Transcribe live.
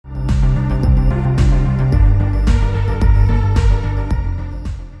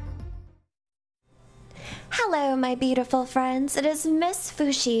Hello, my beautiful friends. It is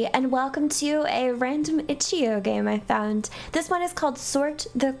MissFushi, and welcome to a random itch.io game I found. This one is called Sort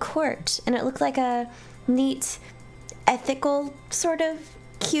the Court, and it looked like a neat, ethical, sort of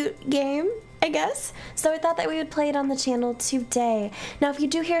cute game, I guess. So I thought that we would play it on the channel today. Now, if you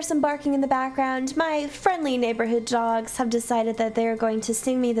do hear some barking in the background, my friendly neighborhood dogs have decided that they're going to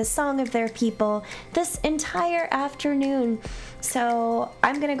sing me the song of their people this entire afternoon. So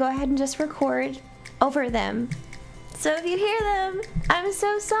I'm gonna go ahead and just record over them. So if you hear them, I'm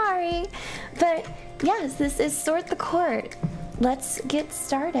so sorry. But yes, this is Sort the Court. Let's get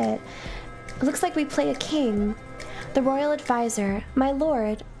started. It looks like we play a king. The royal advisor. My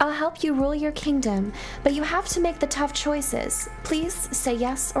lord, I'll help you rule your kingdom, but you have to make the tough choices. Please say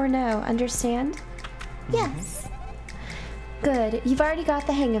yes or no, understand? Yes. Good, you've already got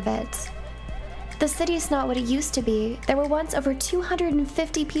the hang of it. The city's not what it used to be. There were once over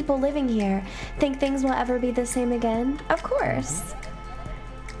 250 people living here. Think things will ever be the same again? Of course.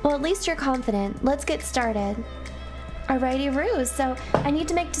 Well, at least you're confident. Let's get started. Alrighty, Roo. So I need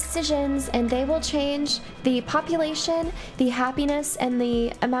to make decisions, and they will change the population, the happiness, and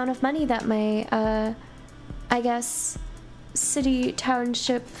the amount of money that my, I guess, city,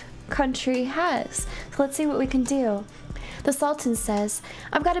 township, country has. So let's see what we can do. The Sultan says,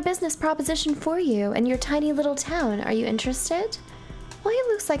 I've got a business proposition for you in your tiny little town. Are you interested? Well,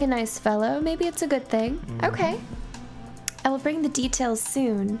 he looks like a nice fellow. Maybe it's a good thing. Okay. I will bring the details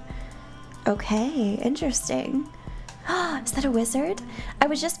soon. Okay, interesting. Is that a wizard? I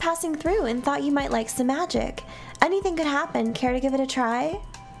was just passing through and thought you might like some magic. Anything could happen. Care to give it a try?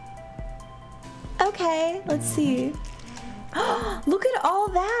 Okay, let's see. Look at all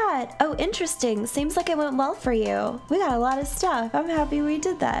that! Oh, interesting. Seems like it went well for you. We got a lot of stuff. I'm happy we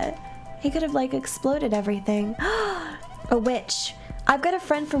did that. He could have, like, exploded everything. A witch. I've got a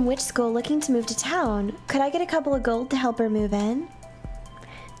friend from witch school looking to move to town. Could I get a couple of gold to help her move in?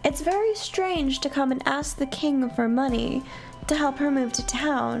 It's very strange to come and ask the king for money to help her move to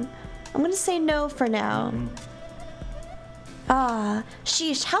town. I'm gonna say no for now. Ah,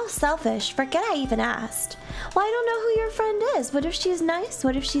 sheesh, how selfish. Forget I even asked. Well, I don't know who your friend is. What if she's nice?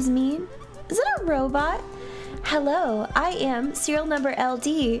 What if she's mean? Is it a robot? Hello, I am serial number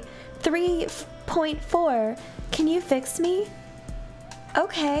LD 3.4. Can you fix me?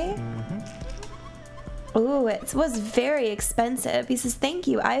 Okay. Ooh, it was very expensive. He says, thank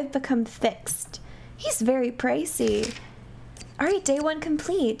you, I've become fixed. He's very pricey. Alright, day 1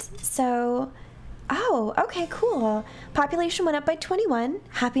 complete. So, oh, okay, cool. Population went up by 21,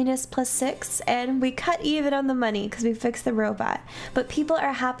 happiness plus 6, and we cut even on the money because we fixed the robot. But people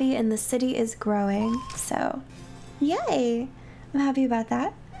are happy and the city is growing, so yay. I'm happy about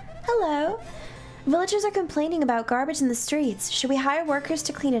that. Hello. Villagers are complaining about garbage in the streets. Should we hire workers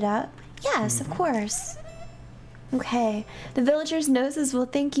to clean it up? Yes, of course. Okay, the villagers' noses will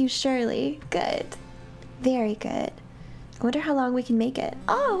thank you surely. Good. Very good. I wonder how long we can make it.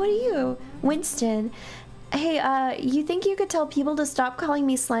 Oh, what are you? Winston. Hey, you think you could tell people to stop calling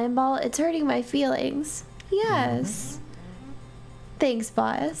me Slimeball? It's hurting my feelings. Yes. Thanks,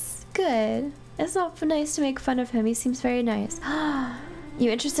 boss. Good. It's not nice to make fun of him. He seems very nice.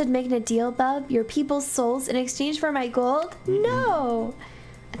 You interested in making a deal, bub? Your people's souls in exchange for my gold? No!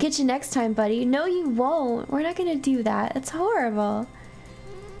 I'll get you next time, buddy. No, you won't. We're not gonna do that. It's horrible.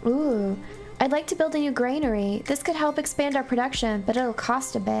 Ooh. I'd like to build a new granary. This could help expand our production, but it'll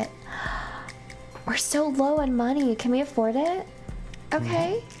cost a bit. We're so low on money. Can we afford it?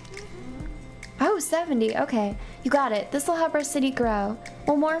 Okay. Oh, 70. Okay. You got it. This will help our city grow.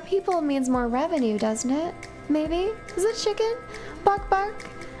 Well, more people means more revenue, doesn't it? Maybe? Is it chicken? Bark, bark.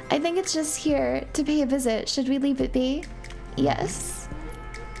 I think it's just here to pay a visit. Should we leave it be? Yes.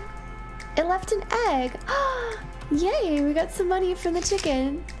 It left an egg. Yay, we got some money from the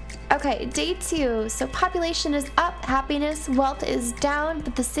chicken. Okay, day 2. So population is up, happiness, wealth is down,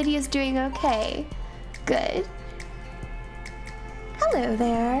 but the city is doing okay. Good. Hello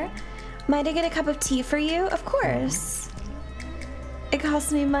there. Might I get a cup of tea for you? Of course. It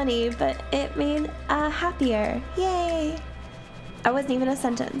cost me money, but it made happier. Yay. That wasn't even a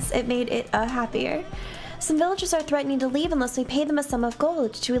sentence. It made it happier. Some villagers are threatening to leave unless we pay them a sum of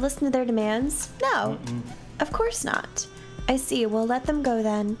gold. Should we listen to their demands? No. Of course not. I see. We'll let them go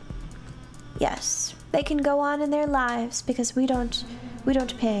then. Yes, they can go on in their lives because we don't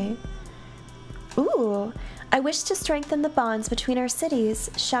pay. Ooh, I wish to strengthen the bonds between our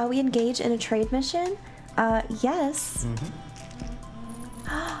cities. Shall we engage in a trade mission? Yes.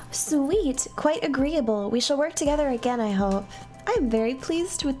 Sweet, quite agreeable. We shall work together again, I hope. I am very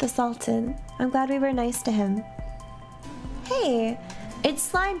pleased with the Sultan. I'm glad we were nice to him. Hey, it's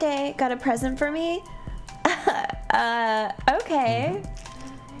slime day. Got a present for me? Okay.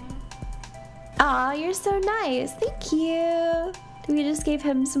 Aw, you're so nice. Thank you. We just gave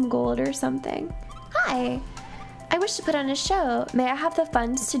him some gold or something. Hi. I wish to put on a show. May I have the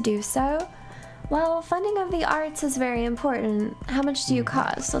funds to do so? Well, funding of the arts is very important. How much do you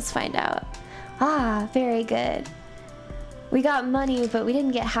cost? Let's find out. Ah, very good. We got money, but we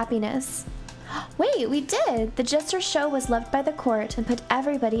didn't get happiness. Wait, we did! The Jester show was loved by the court and put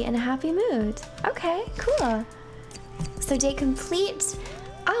everybody in a happy mood. Okay, cool. So day complete.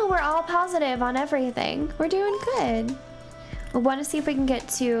 Oh, we're all positive on everything. We're doing good. We want to see if we can get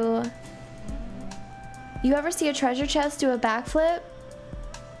to... You ever see a treasure chest do a backflip?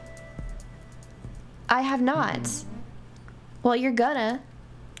 I have not. Well, you're gonna.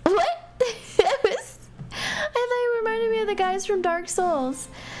 What? I thought you reminded me of the guys from Dark Souls.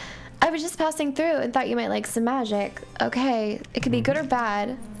 I was just passing through and thought you might like some magic. Okay, it could be good or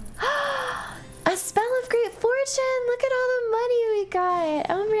bad. A spell of great fortune! Look at all the money we got.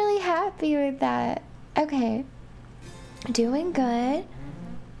 I'm really happy with that. Okay. Doing good.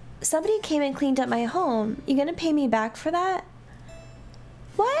 Somebody came and cleaned up my home. You gonna pay me back for that?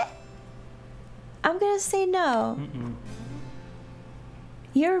 What? I'm gonna say no.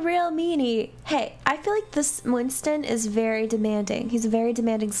 You're a real meanie. Hey, I feel like this Winston is very demanding. He's a very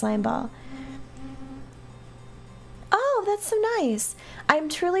demanding slime ball. Oh, that's so nice. I'm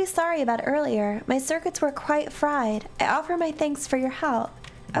truly sorry about earlier. My circuits were quite fried. I offer my thanks for your help.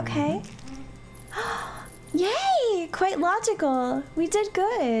 Okay. Yay! Quite logical. We did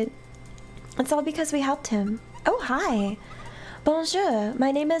good. It's all because we helped him. Oh, hi. Bonjour.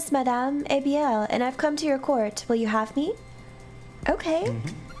 My name is Madame Abiel, and I've come to your court. Will you have me? Okay.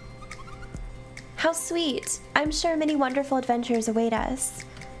 How sweet. I'm sure many wonderful adventures await us.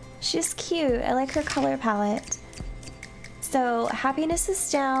 She's cute. I like her color palette. So happiness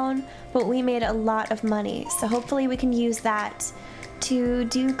is down, but we made a lot of money. So hopefully we can use that to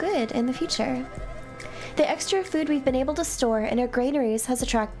do good in the future. The extra food we've been able to store in our granaries has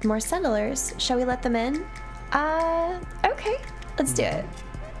attracted more settlers. Shall we let them in? Okay. Let's do it.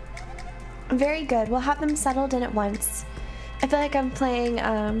 Very good. We'll have them settled in at once. I feel like I'm playing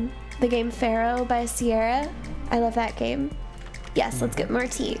the game Pharaoh by Sierra. I love that game. Yes, let's get more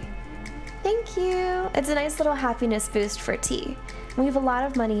tea. Thank you. It's a nice little happiness boost for tea. We have a lot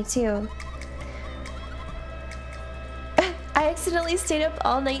of money too. I accidentally stayed up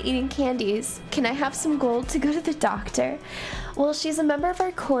all night eating candies. Can I have some gold to go to the doctor? Well, she's a member of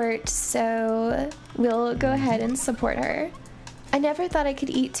our court, so we'll go ahead and support her. I never thought I could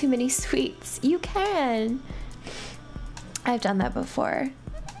eat too many sweets. You can. I've done that before.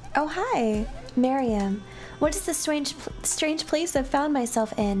 Oh, hi, Miriam. What is this strange place I've found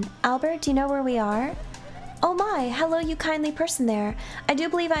myself in? Albert, do you know where we are? Oh my, hello you kindly person there. I do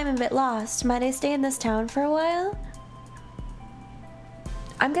believe I'm a bit lost. Might I stay in this town for a while?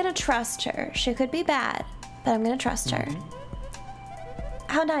 I'm gonna trust her. She could be bad, but I'm gonna trust her.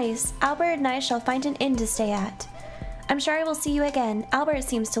 How nice. Albert and I shall find an inn to stay at. I'm sure I will see you again. Albert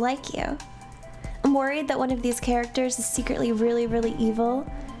seems to like you. I'm worried that one of these characters is secretly really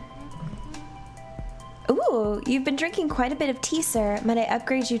evil. Ooh, you've been drinking quite a bit of tea, sir. Might I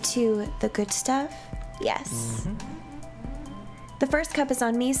upgrade you to the good stuff? Yes. The first cup is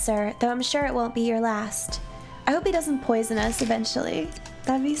on me, sir, though I'm sure it won't be your last. I hope he doesn't poison us eventually.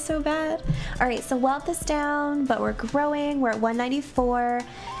 That'd be so bad. Alright, so wealth is down, but we're growing. We're at 194,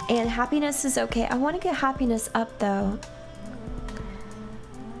 and happiness is okay. I want to get happiness up, though.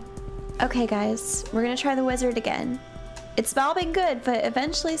 Okay, guys, we're gonna try the wizard again. It's all been good, but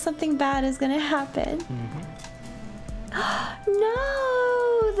eventually something bad is gonna happen. No!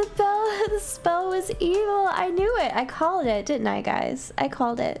 The spell was evil. I knew it. I called it, didn't I, guys? I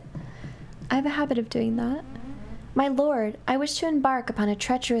called it. I have a habit of doing that. My lord, I wish to embark upon a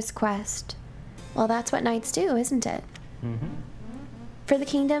treacherous quest. Well, that's what knights do, isn't it? For the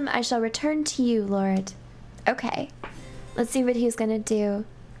kingdom, I shall return to you, lord. Okay. Let's see what he's gonna do.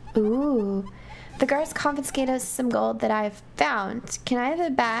 Ooh. The guards confiscated us some gold that I've found. Can I have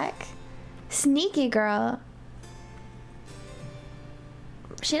it back? Sneaky girl.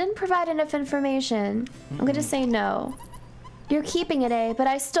 She didn't provide enough information. I'm gonna say no. You're keeping it, eh? But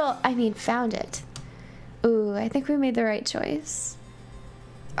I mean, found it. Ooh, I think we made the right choice.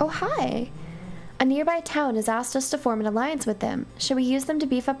 Oh, hi. A nearby town has asked us to form an alliance with them. Should we use them to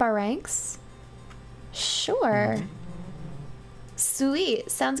beef up our ranks? Sure.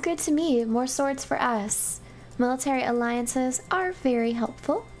 Sweet. Sounds good to me. More swords for us. Military alliances are very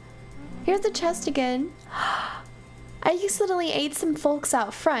helpful. Here's the chest again. I accidentally ate some folks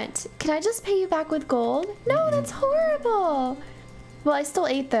out front. Can I just pay you back with gold? No, that's horrible. Well, I still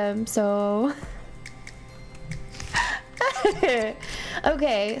ate them, so...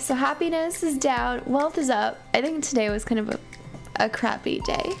 Okay, so happiness is down, wealth is up. I think today was kind of a crappy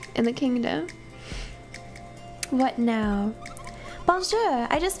day in the kingdom. What now? Bonjour,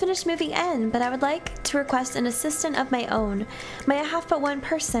 I just finished moving in, but I would like to request an assistant of my own. May I have but one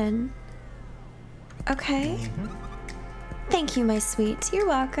person? Okay. Thank you, my sweet. You're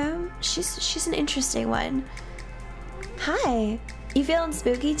welcome. She's an interesting one. Hi. You feeling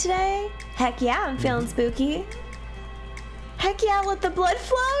spooky today? Heck yeah, I'm feeling spooky. Heck yeah, let the blood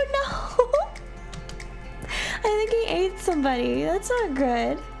flow? No. I think he ate somebody. That's not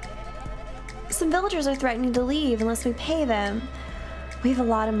good. Some villagers are threatening to leave unless we pay them. We have a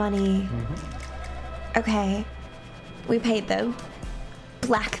lot of money. Okay. We paid them.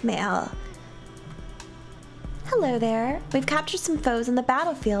 Blackmail. Hello there. We've captured some foes on the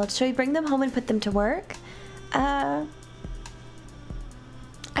battlefield. Shall we bring them home and put them to work? I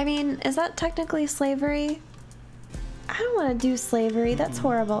mean, is that technically slavery? I don't want to do slavery. That's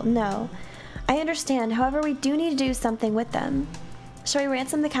horrible. No. I understand. However, we do need to do something with them. Shall we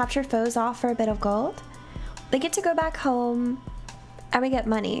ransom the captured foes off for a bit of gold? They get to go back home and we get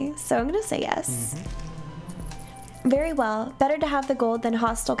money. So I'm going to say yes. Very well. Better to have the gold than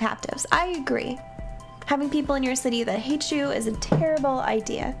hostile captives. I agree. Having people in your city that hate you is a terrible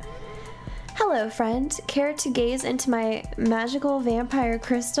idea. Hello, friend. Care to gaze into my magical vampire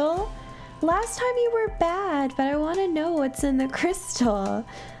crystal? Last time you were bad, but I want to know what's in the crystal.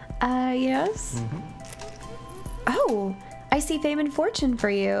 Yes? Oh, I see fame and fortune for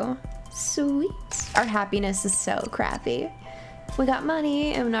you. Sweet. Our happiness is so crappy. We got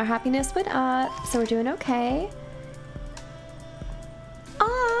money and our happiness went up, so we're doing okay.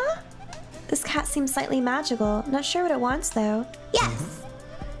 Ah, this cat seems slightly magical. Not sure what it wants though. Yes!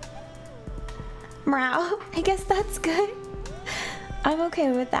 Meow. I guess that's good. I'm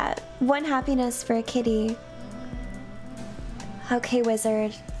okay with that. One happiness for a kitty. Okay,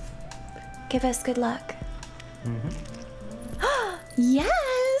 wizard. Give us good luck.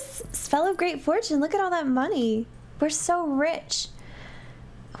 Yes! Spell of great fortune. Look at all that money. We're so rich.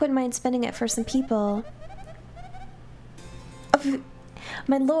 I wouldn't mind spending it for some people. Oh,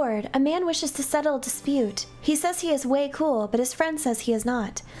 my lord, a man wishes to settle a dispute. He says he is way cool, but his friend says he is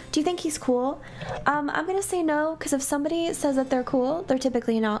not. Do you think he's cool? I'm gonna say no, because if somebody says that they're cool, they're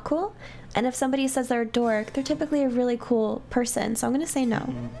typically not cool. And if somebody says they're a dork, they're typically a really cool person, so I'm gonna say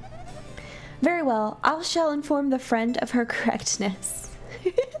no. Very well, I shall inform the friend of her correctness.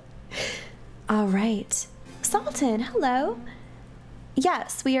 Alright. Sultan, hello.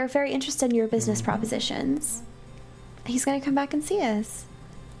 Yes, we are very interested in your business propositions. He's gonna come back and see us.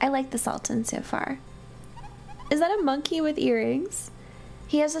 I like the Sultan so far. Is that a monkey with earrings?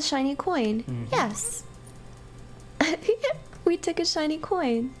 He has a shiny coin. Yes. We took a shiny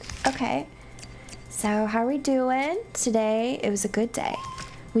coin. Okay. So how are we doing? Today, it was a good day.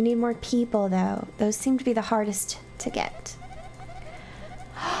 We need more people though. Those seem to be the hardest to get.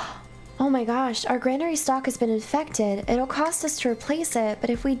 Oh my gosh, our granary stock has been infected. It'll cost us to replace it, but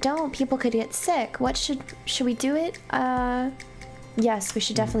if we don't, people could get sick. What should we do it? Yes, we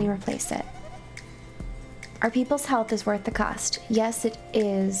should definitely replace it. Our people's health is worth the cost. Yes, it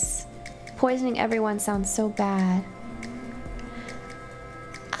is. Poisoning everyone sounds so bad.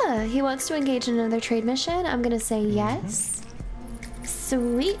 He wants to engage in another trade mission. I'm gonna say yes.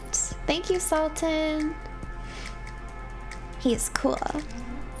 Sweet. Thank you, Sultan. He is cool.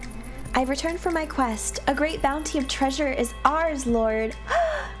 I've returned from my quest. A great bounty of treasure is ours, Lord.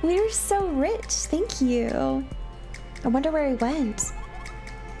 We are so rich. Thank you. I wonder where he went.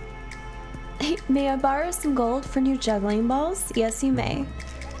 May I borrow some gold for new juggling balls? Yes, you may.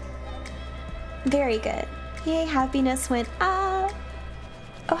 Very good. Yay, happiness went up.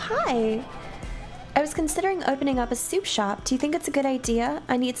 Oh, hi. I was considering opening up a soup shop. Do you think it's a good idea?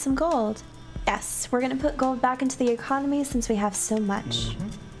 I need some gold. Yes, we're gonna put gold back into the economy since we have so much.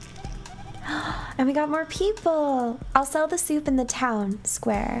 And we got more people. I'll sell the soup in the town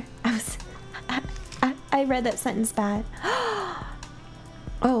square. I read that sentence bad.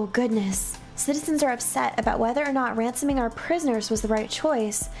 Oh, goodness. Citizens are upset about whether or not ransoming our prisoners was the right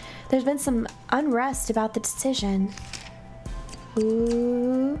choice. There's been some unrest about the decision.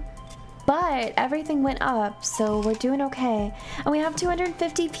 Ooh. But everything went up, so we're doing okay. And we have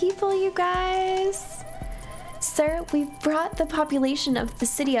 250 people, you guys. Sir, we've brought the population of the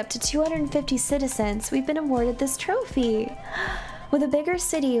city up to 250 citizens. We've been awarded this trophy. With a bigger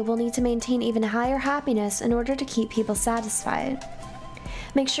city, we'll need to maintain even higher happiness in order to keep people satisfied.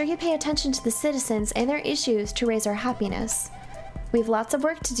 Make sure you pay attention to the citizens and their issues to raise our happiness. We have lots of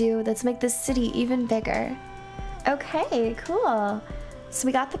work to do. Let's make this city even bigger. Okay, cool. So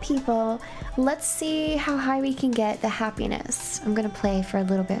we got the people. Let's see how high we can get the happiness. I'm gonna play for a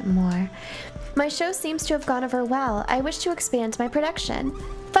little bit more. My show seems to have gone over well. I wish to expand my production.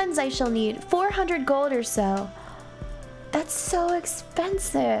 Funds I shall need, 400 gold or so. That's so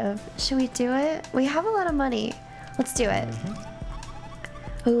expensive. Should we do it? We have a lot of money. Let's do it.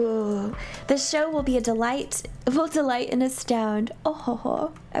 Ooh, the show will be a delight. Will delight and astound.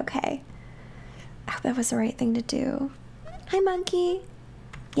 Oh, okay. Oh, that was the right thing to do. Hi, monkey.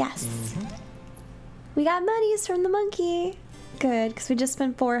 Yes. We got monies from the monkey. Good, because we just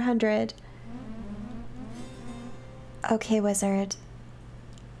spent 400. Okay, wizard.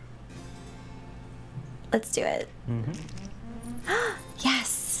 Let's do it.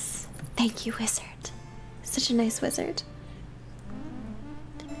 Yes. Thank you, wizard. Such a nice wizard.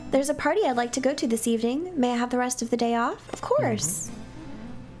 There's a party I'd like to go to this evening. May I have the rest of the day off? Of course.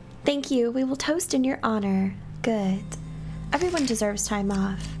 Thank you. We will toast in your honor. Good. Everyone deserves time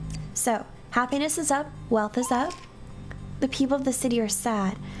off. So, happiness is up, wealth is up. The people of the city are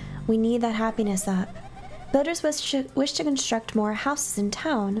sad. We need that happiness up. Builders wish to construct more houses in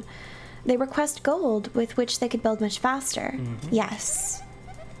town. They request gold with which they could build much faster. Yes.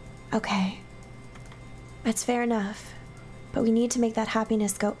 Okay. That's fair enough. But we need to make that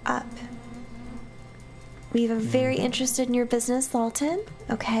happiness go up. We are very interested in your business, Sultan.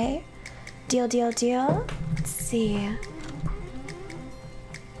 Okay. Deal, deal, deal. Let's see.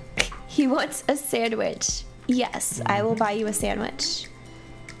 He wants a sandwich. Yes, I will buy you a sandwich.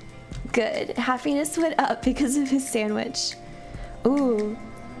 Good. Happiness went up because of his sandwich. Ooh.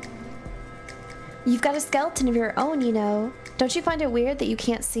 You've got a skeleton of your own, you know. Don't you find it weird that you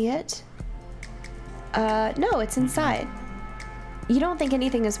can't see it? No, it's inside. You don't think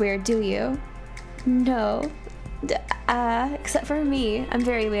anything is weird, do you? No. Except for me. I'm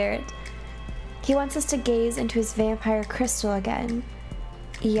very weird. He wants us to gaze into his vampire crystal again.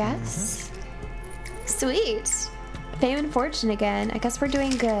 Yes? Sweet. Fame and fortune again. I guess we're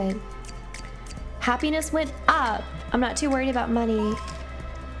doing good. Happiness went up. I'm not too worried about money.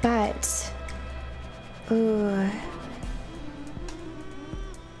 But... ooh.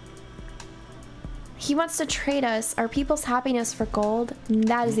 He wants to trade us our people's happiness for gold.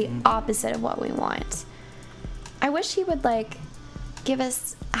 That is the opposite of what we want. I wish he would, like, give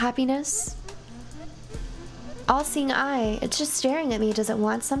us happiness. All-seeing eye. It's just staring at me. Does it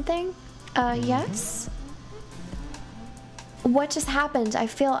want something? Yes? What just happened? I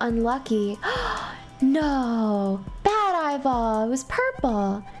feel unlucky. No! Bad eyeball! It was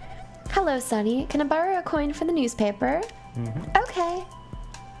purple! Hello, Sunny. Can I borrow a coin for the newspaper? Okay.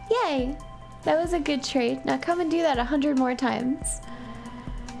 Yay! That was a good trade. Now come and do that 100 more times.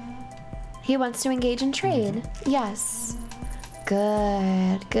 He wants to engage in trade. Yes.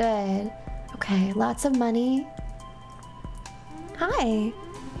 Good, good. Okay, lots of money. Hi.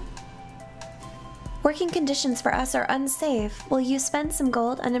 Working conditions for us are unsafe. Will you spend some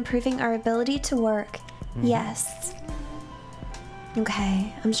gold on improving our ability to work? Yes.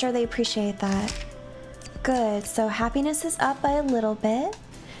 Okay, I'm sure they appreciate that. Good, so happiness is up by a little bit.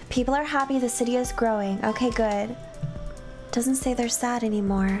 People are happy the city is growing. Okay, good. Doesn't say they're sad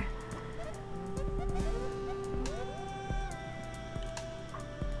anymore.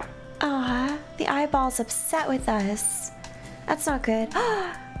 Ah, the eyeball's upset with us. That's not good.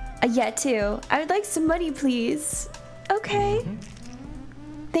 Yeah, too. I would like some money, please. Okay.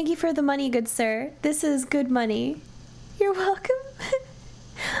 Thank you for the money, good sir. This is good money. You're welcome.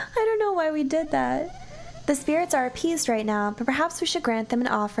 I don't know why we did that. The spirits are appeased right now, but perhaps we should grant them an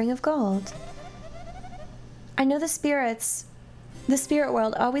offering of gold. I know the spirit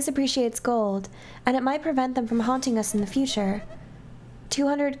world always appreciates gold, and it might prevent them from haunting us in the future.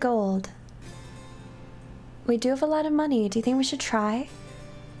 200 gold. We do have a lot of money. Do you think we should try?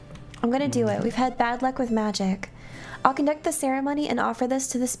 I'm gonna do it. We've had bad luck with magic. I'll conduct the ceremony and offer this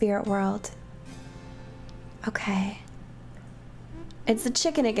to the spirit world. Okay. It's the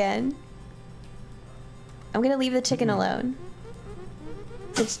chicken again. I'm gonna leave the chicken alone.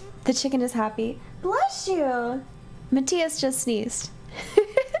 The chicken is happy. Bless you! Matthias just sneezed.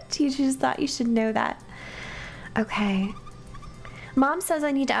 Teachers thought you should know that. Okay. Mom says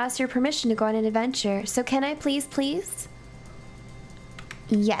I need to ask your permission to go on an adventure, so can I please?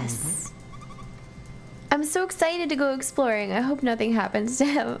 Yes. I'm so excited to go exploring. I hope nothing happens to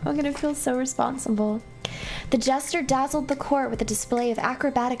him. I'm gonna feel so responsible. The jester dazzled the court with a display of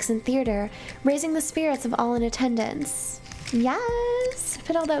acrobatics and theater, raising the spirits of all in attendance. Yes!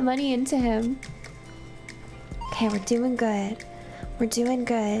 Put all that money into him. Okay, we're doing good. We're doing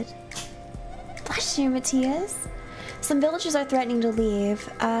good. Bless you, Matthias. Some villagers are threatening to leave.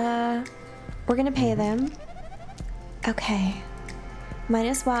 We're gonna pay them. Okay. Might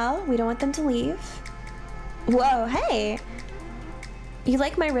as well. We don't want them to leave. Whoa, hey! You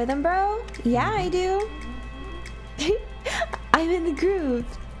like my rhythm, bro? Yeah, I do. I'm in the groove.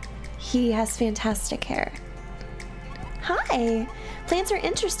 He has fantastic hair. Hi! Plants are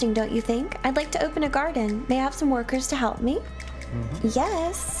interesting, don't you think? I'd like to open a garden. May I have some workers to help me?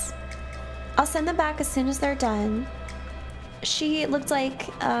 Yes. I'll send them back as soon as they're done. She looked like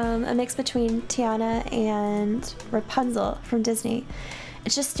a mix between Tiana and Rapunzel from Disney.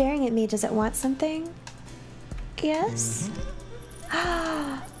 It's just staring at me. Does it want something? Yes?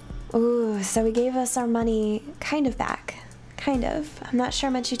 Ooh, so he gave us our money kind of back. Kind of. I'm not sure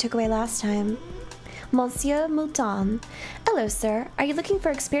how much you took away last time. Monsieur Mouton. Hello, sir. Are you looking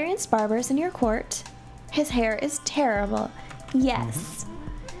for experienced barbers in your court? His hair is terrible. Yes.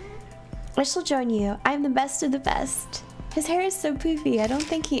 I shall join you. I'm the best of the best. His hair is so poofy. I don't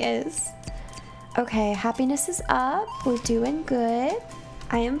think he is. Okay, happiness is up. We're doing good.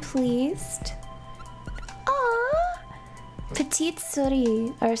 I am pleased. Aww. Petite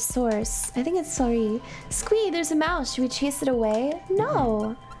souris, or source. I think it's souris. Squee, there's a mouse. Should we chase it away?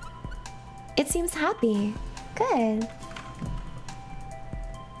 No. It seems happy. Good.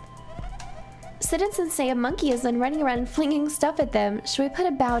 Citizens say a monkey has been running around flinging stuff at them. Should we put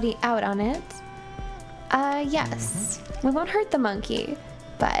a bounty out on it? Yes. We won't hurt the monkey,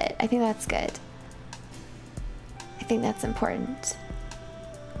 but I think that's good. I think that's important.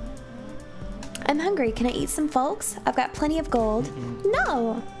 I'm hungry. Can I eat some, folks? I've got plenty of gold.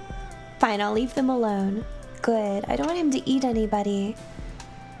 No! Fine, I'll leave them alone. Good. I don't want him to eat anybody.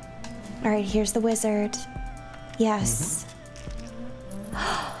 Alright, here's the wizard. Yes.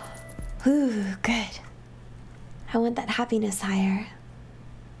 Ooh, good. I want that happiness higher.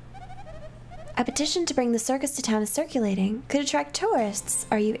 A petition to bring the circus to town is circulating. Could attract tourists.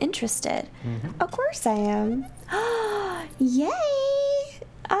 Are you interested? Of course I am. Yay!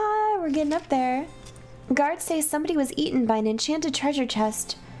 We're getting up there. Guards say somebody was eaten by an enchanted treasure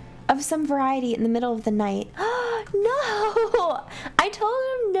chest of some variety in the middle of the night. No! I told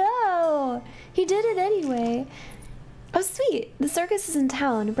him no! He did it anyway. Oh, sweet. The circus is in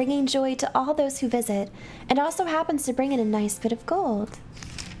town, bringing joy to all those who visit, and also happens to bring in a nice bit of gold.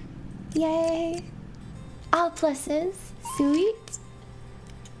 Yay. All pluses. Sweet.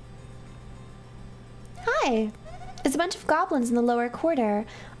 Hi. There's a bunch of goblins in the lower quarter.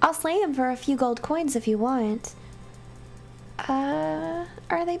 I'll slay them for a few gold coins if you want.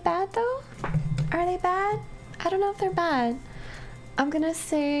 Are they bad though? Are they bad? I don't know if they're bad. I'm gonna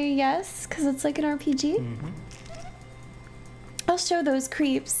say yes, because it's like an RPG. I'll show those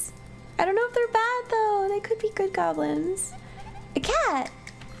creeps. I don't know if they're bad though. They could be good goblins. A cat!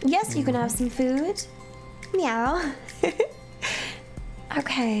 Yes, you can have some food. Meow.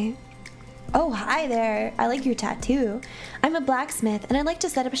 Okay. Oh, hi there. I like your tattoo. I'm a blacksmith and I'd like to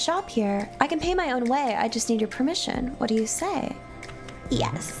set up a shop here. I can pay my own way. I just need your permission. What do you say?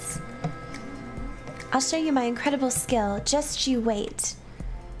 Yes. I'll show you my incredible skill. Just you wait.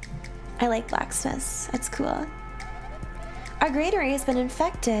 I like blacksmiths. That's cool. Our granary has been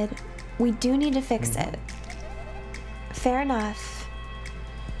infected. We do need to fix it. Fair enough.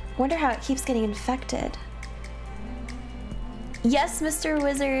 Wonder how it keeps getting infected. Yes, Mr.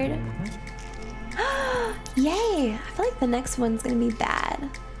 Wizard. Yay! I feel like the next one's gonna be bad.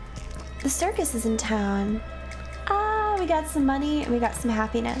 The circus is in town. We got some money and we got some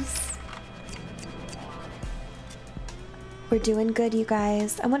happiness. We're doing good, you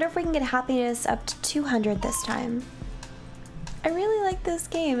guys. I wonder if we can get happiness up to 200 this time. I really like this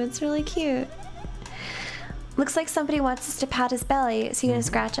game. It's really cute. Looks like somebody wants us to pat his belly. Is he gonna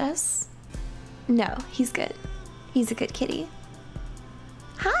scratch us? No, he's good. He's a good kitty.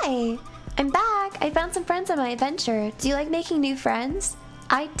 Hi! I'm back! I found some friends on my adventure. Do you like making new friends?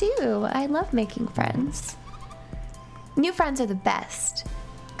 I do. I love making friends. New friends are the best.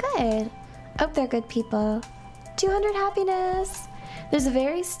 Good. Hope they're good people. 200 happiness! There's a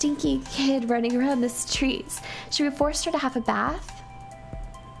very stinky kid running around the streets. Should we force her to have a bath?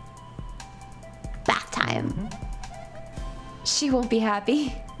 Bath time. She won't be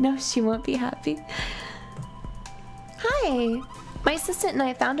happy. No, she won't be happy. Hi! My assistant and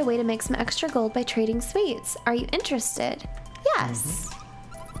I found a way to make some extra gold by trading sweets. Are you interested? Yes.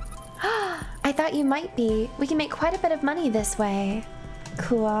 I thought you might be. We can make quite a bit of money this way.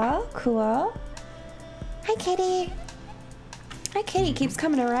 Cool, cool. Hi, kitty. Hi, kitty keeps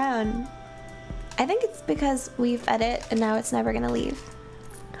coming around. I think it's because we fed it and now it's never gonna leave.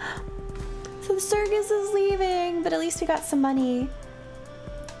 So the circus is leaving, but at least we got some money.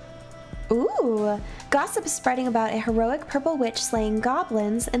 Ooh, gossip is spreading about a heroic purple witch slaying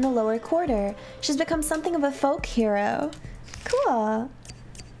goblins in the lower quarter. She's become something of a folk hero. Cool.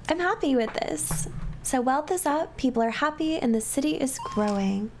 I'm happy with this. So wealth is up, people are happy, and the city is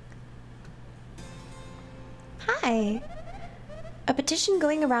growing. Hi. A petition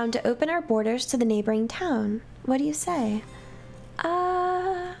going around to open our borders to the neighboring town. What do you say?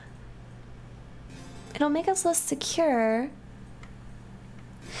 It'll make us less secure.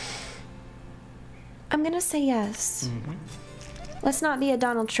 I'm gonna say yes. Let's not be a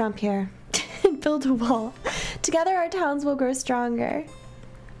Donald Trump here. Build a wall. Together our towns will grow stronger.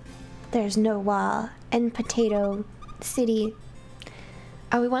 There's no wall in Potato City.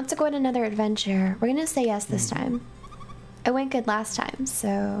 Oh, we want to go on another adventure. We're gonna say yes this time. It went good last time,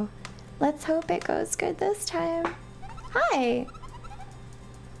 so let's hope it goes good this time. Hi!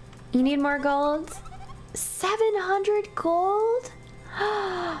 You need more gold? 700 gold?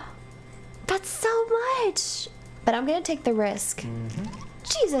 That's so much! But I'm gonna take the risk.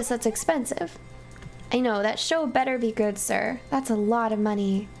 Jesus, that's expensive. I know, that show better be good, sir. That's a lot of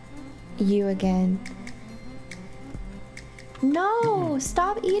money. You again. No!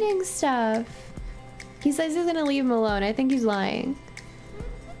 Stop eating stuff! He says he's gonna leave him alone. I think he's lying.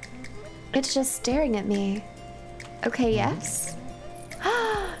 It's just staring at me. Okay, yes?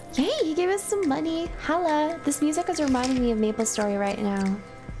 Yay, he gave us some money. Holla. This music is reminding me of MapleStory right now.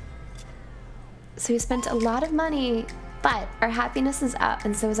 So we spent a lot of money, but our happiness is up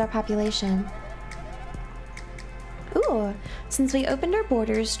and so is our population. Ooh, since we opened our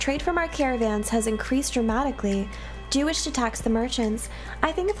borders, trade from our caravans has increased dramatically. Do you wish to tax the merchants?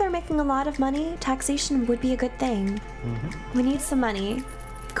 I think if they're making a lot of money, taxation would be a good thing. We need some money.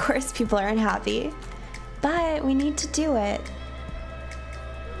 Of course people are unhappy, but we need to do it.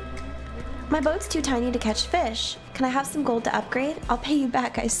 My boat's too tiny to catch fish. Can I have some gold to upgrade? I'll pay you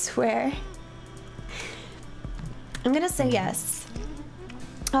back, I swear. I'm gonna say yes.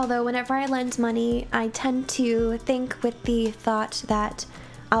 Although whenever I lend money, I tend to think with the thought that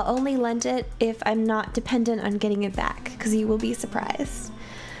I'll only lend it if I'm not dependent on getting it back, because you will be surprised.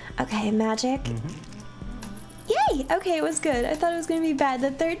 Okay, magic. Yay! Okay, it was good. I thought it was gonna be bad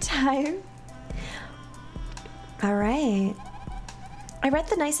the third time. Alright. I read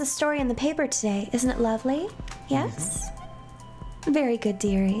the nicest story in the paper today. Isn't it lovely? Yes? Very good,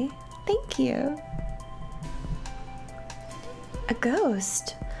 dearie. Thank you. A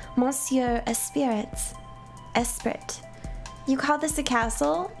ghost. Monsieur Esprit. You call this a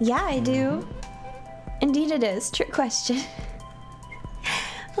castle? Yeah, I do. Indeed it is. Trick question.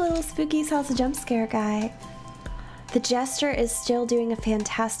 A little spooky salsa jump scare guy. The jester is still doing a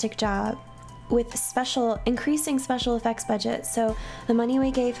fantastic job with increasing special effects budget, so the money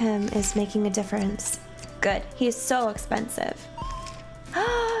we gave him is making a difference. Good. He is so expensive.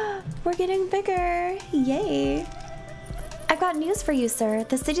 We're getting bigger. Yay. I've got news for you, sir.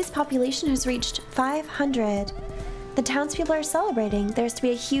 The city's population has reached 500. The townspeople are celebrating. There's to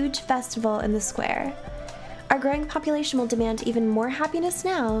be a huge festival in the square. Our growing population will demand even more happiness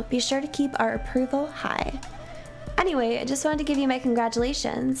now. Be sure to keep our approval high. Anyway, I just wanted to give you my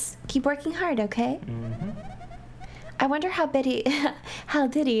congratulations. Keep working hard, okay? I wonder how big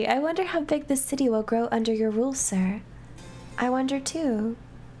I wonder how big this city will grow under your rule, sir. I wonder too.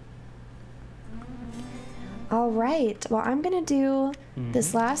 Alright, well I'm gonna do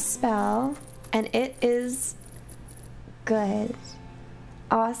this last spell, and it is good.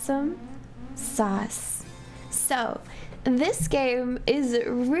 Awesome sauce. So, this game is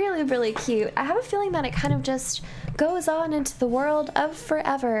really, really cute. I have a feeling that it kind of just goes on into the world of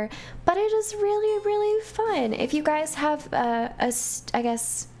forever, but it is really, really fun. If you guys have I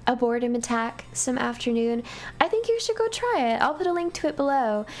guess a boredom attack some afternoon, I think you should go try it. I'll put a link to it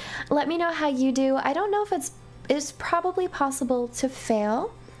below. Let me know how you do. I don't know if it's probably possible to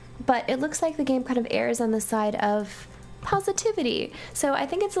fail, but it looks like the game kind of errs on the side of positivity, so I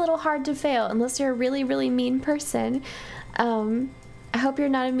think it's a little hard to fail unless you're a really, really mean person. I hope you're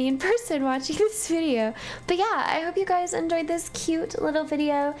not a mean person watching this video. But yeah, I hope you guys enjoyed this cute little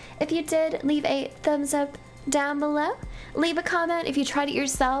video. If you did, leave a thumbs up down below. Leave a comment if you tried it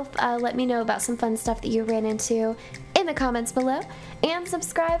yourself. Let me know about some fun stuff that you ran into in the comments below. And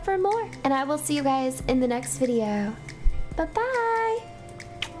subscribe for more. And I will see you guys in the next video. Bye-bye!